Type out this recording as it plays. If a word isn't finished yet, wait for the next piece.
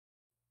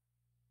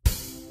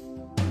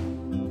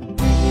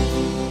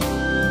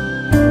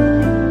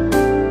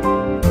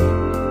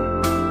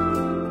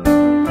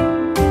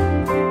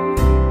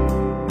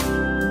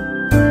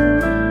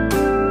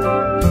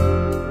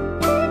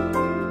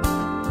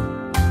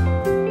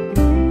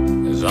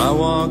I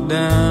walked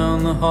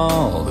down the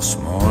hall this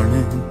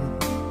morning,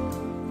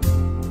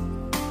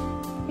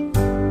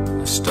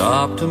 I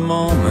stopped a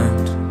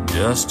moment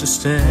just to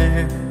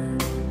stare.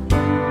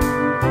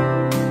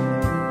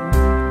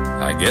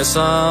 I guess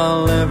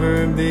I'll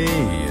ever be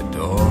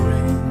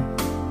adoring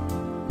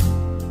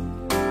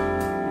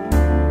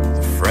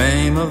the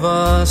frame of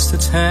us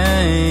that's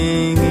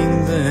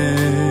hanging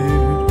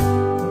there.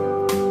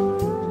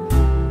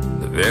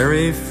 The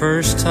very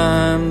first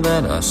time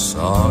that I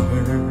saw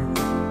her,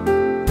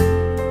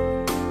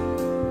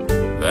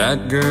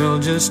 that girl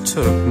just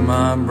took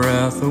my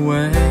breath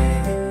away.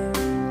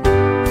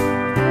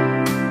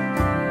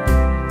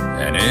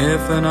 And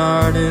if an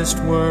artist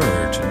were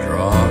to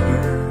draw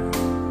her,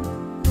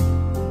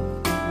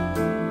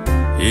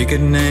 he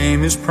could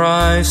name his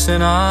price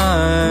and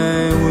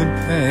I would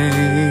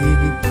pay.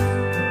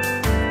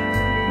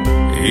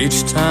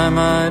 Each time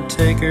I'd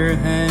take her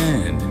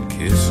hand and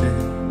kiss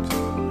it,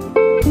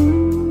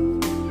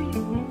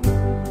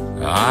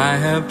 I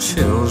have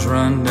chills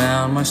run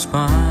down my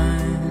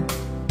spine,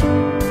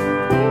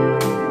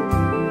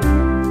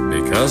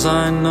 because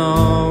I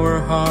know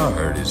her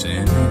heart is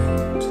in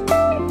it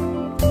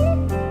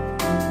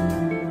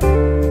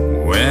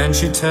when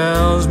she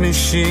tells me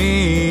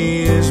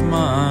she is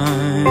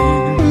mine.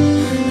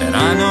 And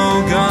I know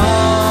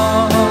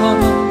God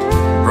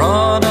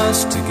brought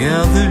us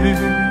together,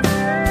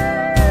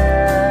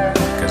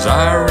 'cause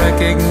I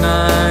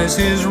recognize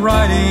His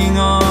writing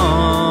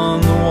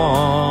on the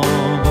wall.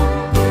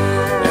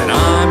 And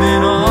I'm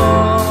in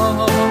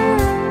awe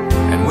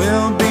and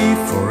will be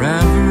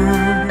forever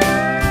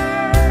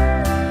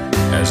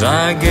as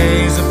I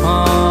gaze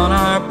upon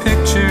our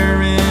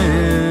picture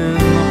in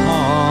the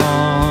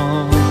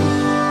hall.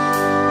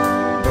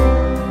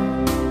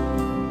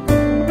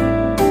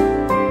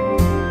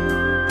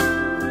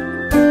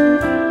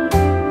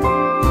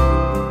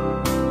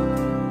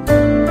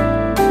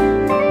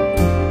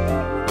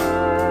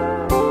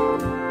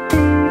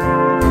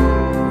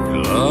 We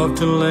love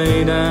to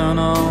lay down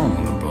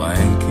on the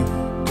blanket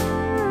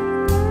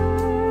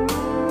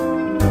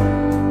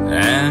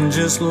and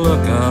just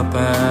look up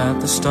at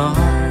the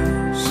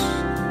stars.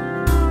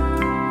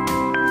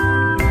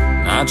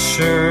 Not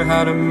sure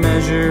how to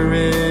measure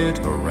it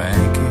or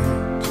rank it,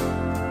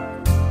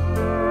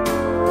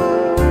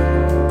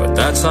 but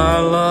that's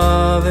our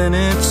love and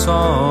it's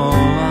all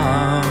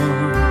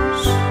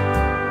ours.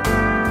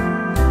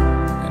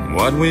 And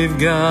what we've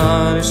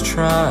got is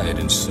tried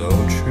and so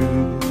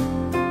true.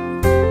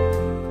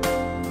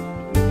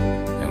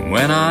 And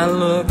when I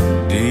look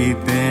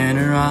deep in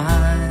her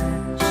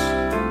eyes,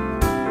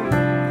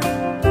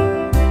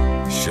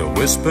 she'll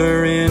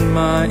whisper in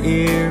my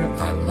ear,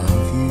 I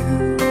love you.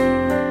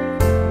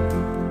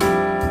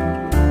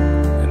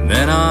 And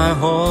then I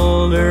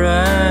hold her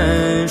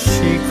as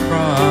she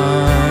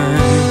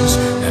cries.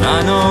 And I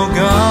know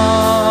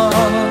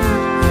God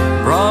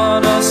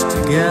brought us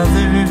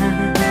together,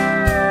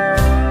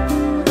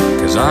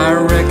 'cause I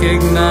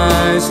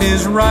recognize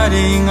His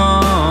writing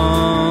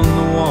on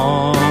the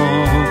wall.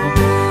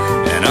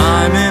 And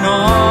I'm in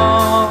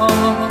awe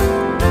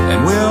and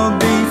will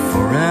be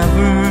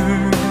forever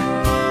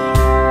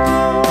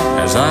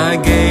as I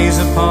gaze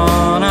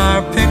upon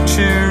our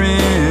picture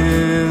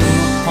in the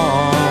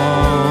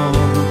hall.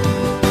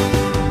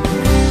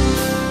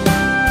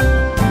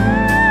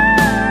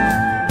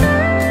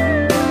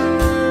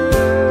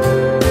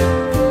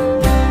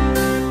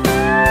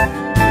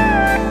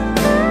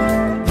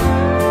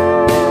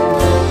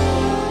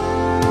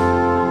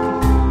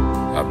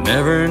 I've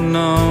never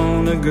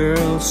known a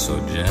girl so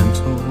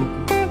gentle,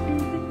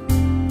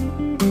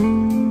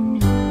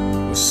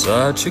 with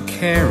such a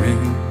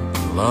caring,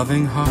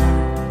 loving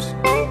heart,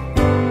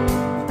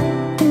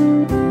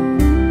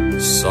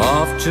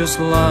 soft just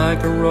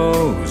like a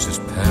rose's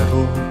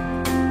petal.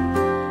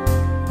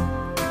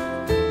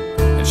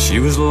 And she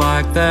was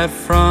like that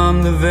from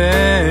the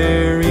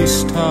very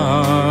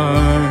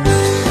start.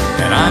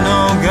 And I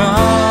know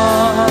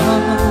God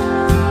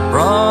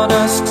brought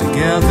us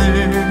together,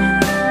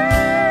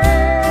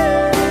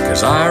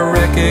 'cause I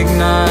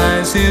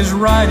recognize His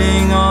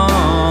writing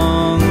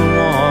on the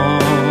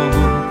wall.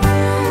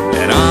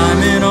 And I'm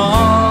in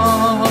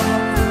awe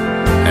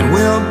and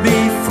will be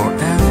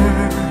forever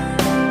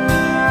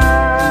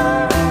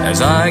as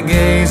I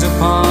gaze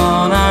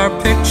upon our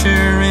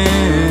picture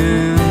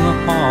in the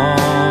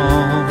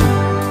hall.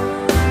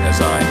 As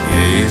I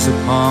gaze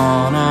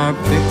upon our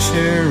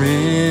picture